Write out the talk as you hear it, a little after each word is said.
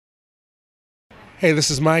Hey,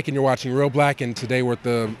 this is Mike, and you're watching Real Black, and today we're at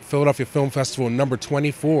the Philadelphia Film Festival number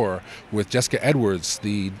 24 with Jessica Edwards,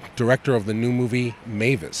 the director of the new movie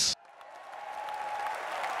Mavis.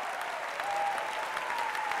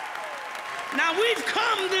 Now, we've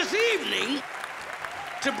come this evening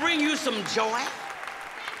to bring you some joy,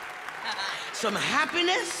 some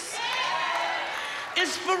happiness,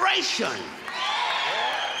 inspiration,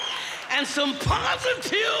 and some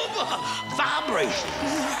positive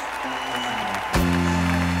vibrations.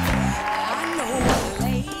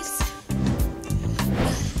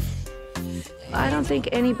 I don't think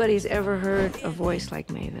anybody's ever heard a voice like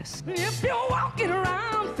Mavis. If you're walking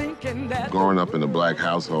around thinking that... Growing up in a black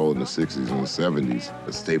household in the 60s and the 70s,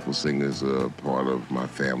 the Staples singers are part of my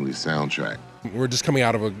family's soundtrack. We're just coming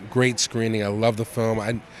out of a great screening. I love the film.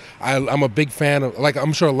 I'm a big fan of, like,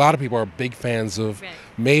 I'm sure a lot of people are big fans of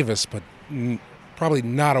Mavis, but probably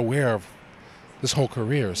not aware of this whole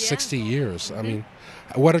career, 60 years. I mean,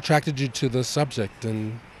 what attracted you to the subject,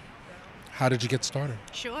 and how did you get started?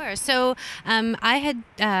 Sure. So I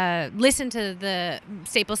had listened to the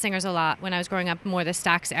Staples singers a lot when I was growing up, more the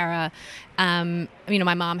Stax era. My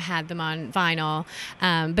mom had them on vinyl.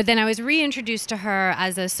 But then I was reintroduced to her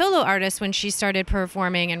as a solo artist when she started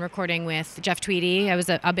performing and recording with Jeff Tweedy. I was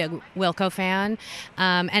a big Wilco fan.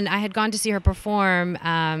 And I had gone to see her perform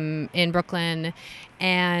in Brooklyn.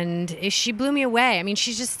 And she blew me away. I mean,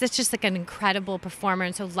 it's just like an incredible performer,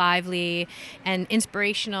 and so lively and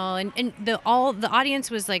inspirational. And the audience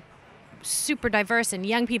was like super diverse, and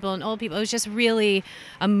young people and old people. It was just really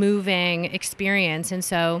a moving experience. And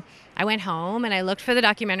so I went home and I looked for the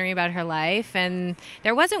documentary about her life, and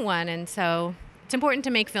there wasn't one. And so it's important to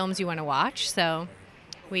make films you want to watch. So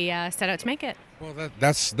we set out to make it. Well,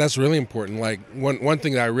 that's really important. Like one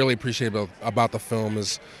thing that I really appreciate about the film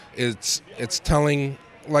is it's telling.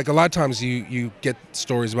 Like, a lot of times you get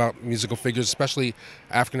stories about musical figures, especially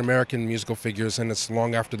African American musical figures, and it's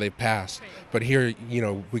long after they've passed. But here,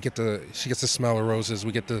 she gets to smell the roses.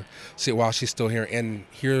 We get to see it while she's still here and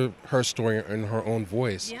hear her story in her own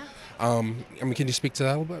voice. Yeah. Can you speak to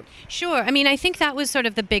that a little bit? Sure. I mean, I think that was sort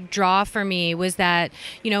of the big draw for me, was that,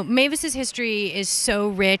 Mavis's history is so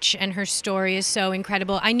rich and her story is so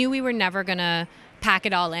incredible. I knew we were never going to pack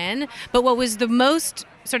it all in, but what was the most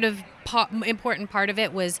sort of important part of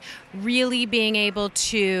it was really being able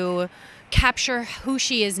to capture who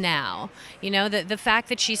she is now. The fact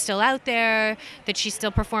that she's still out there, that she's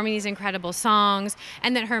still performing these incredible songs,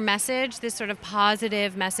 and that her message, this sort of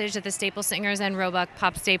positive message that the Staples singers and Roebuck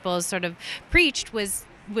Pop Staples sort of preached, was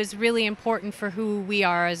really important for who we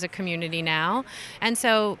are as a community now. And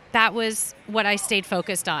so that was what I stayed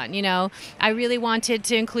focused on. I really wanted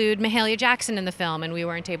to include Mahalia Jackson in the film, and we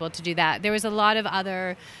weren't able to do that. There was a lot of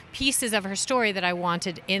other pieces of her story that I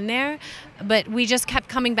wanted in there, but we just kept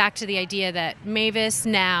coming back to the idea that Mavis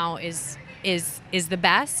now is the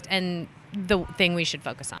best and the thing we should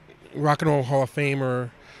focus on. Rock and Roll Hall of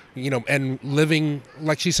Famer, and living,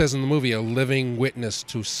 like she says in the movie, a living witness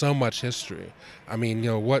to so much history. I mean,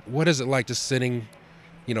 what is it like just sitting,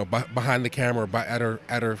 behind the camera,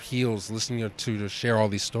 at her heels, listening to share all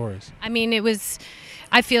these stories? I mean,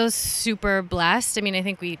 I feel super blessed. I mean, I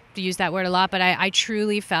think we use that word a lot, but I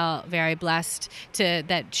truly felt very blessed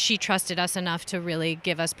that she trusted us enough to really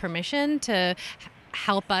give us permission to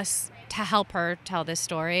help her tell this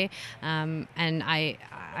story. And I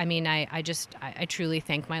truly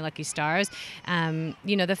thank my lucky stars.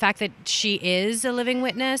 The fact that she is a living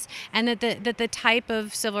witness, and that the type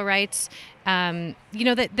of civil rights,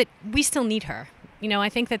 that we still need her. I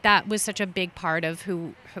think that was such a big part of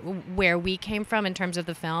where we came from in terms of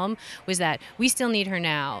the film, was that we still need her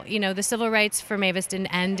now. The civil rights for Mavis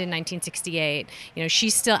didn't end in 1968.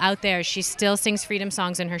 She's still out there. She still sings freedom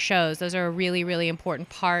songs in her shows. Those are a really, really important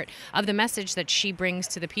part of the message that she brings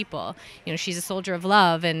to the people. She's a soldier of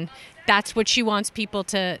love, and that's what she wants people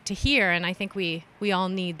to hear. And I think we all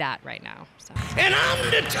need that right now. So. And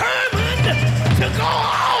I'm determined to go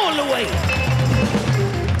all the way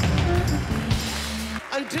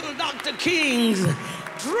until Dr. King's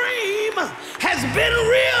dream has been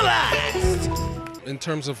realized. In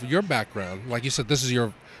terms of your background, like you said, this is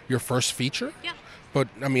your first feature? Yeah. But,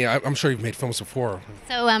 I mean, I'm sure you've made films before.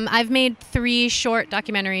 So I've made 3 short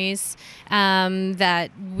documentaries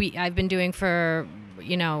that I've been doing for,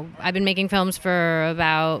 I've been making films for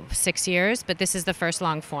about 6 years, but this is the first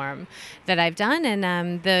long form that I've done.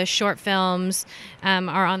 And the short films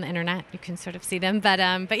are on the internet. You can sort of see them. But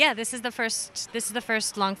yeah, this is the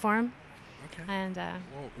first long form. Okay.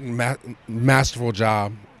 And masterful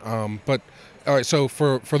job. But all right, so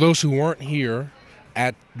for those who weren't here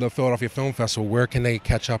at the Philadelphia Film Festival, where can they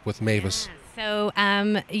catch up with Mavis? Yes. So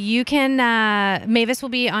you can, Mavis will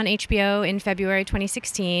be on HBO in February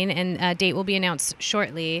 2016, and a date will be announced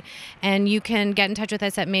shortly. And you can get in touch with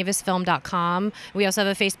us at mavisfilm.com. We also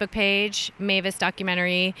have a Facebook page, Mavis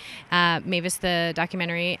Documentary, Mavis the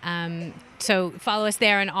Documentary. So follow us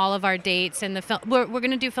there on all of our dates. And the film, we're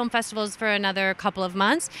going to do film festivals for another couple of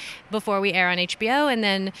months before we air on HBO. And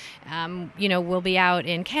then, we'll be out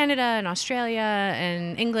in Canada and Australia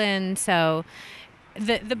and England. So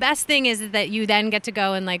the best thing is that you then get to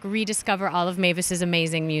go and like rediscover all of Mavis's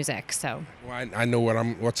amazing music. So well, I know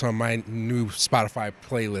what's on my new Spotify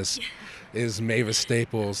playlist is Mavis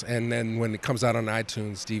Staples, and then when it comes out on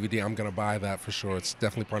iTunes DVD, I'm gonna buy that for sure. It's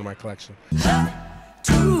definitely part of my collection.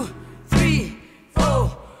 2, 3,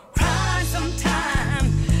 4, cry sometime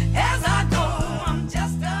as I go. I'm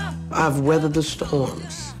just a. I've weathered the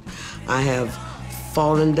storms. I have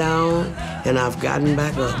fallen down and I've gotten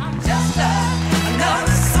back up. I'm just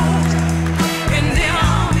another soldier in the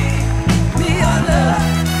army. Me a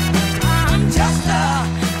love. I'm just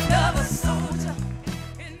another soldier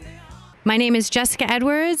in the army. my name is Jessica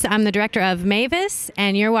Edwards. I'm the director of Mavis,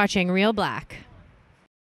 and you're watching Reelblack.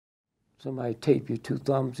 Somebody tape your two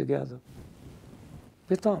thumbs together.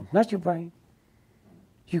 Your thumb, not your brain.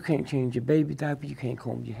 You can't change your baby diaper, you can't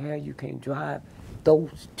comb your hair, you can't drive.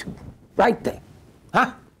 Those two, right there.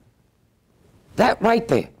 Huh? That right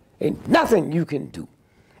there. Ain't nothing you can do.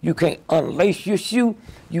 You can't unlace your shoe,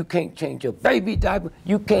 you can't change your baby diaper,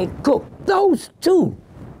 you can't cook. Those two.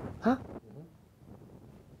 Huh?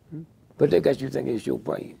 But they got you thinking it's your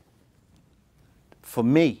brain. For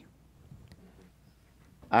me,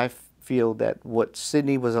 I feel that what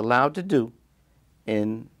Sydney was allowed to do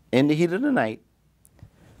in the Heat of the Night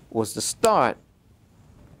was the start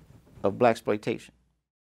of blaxploitation.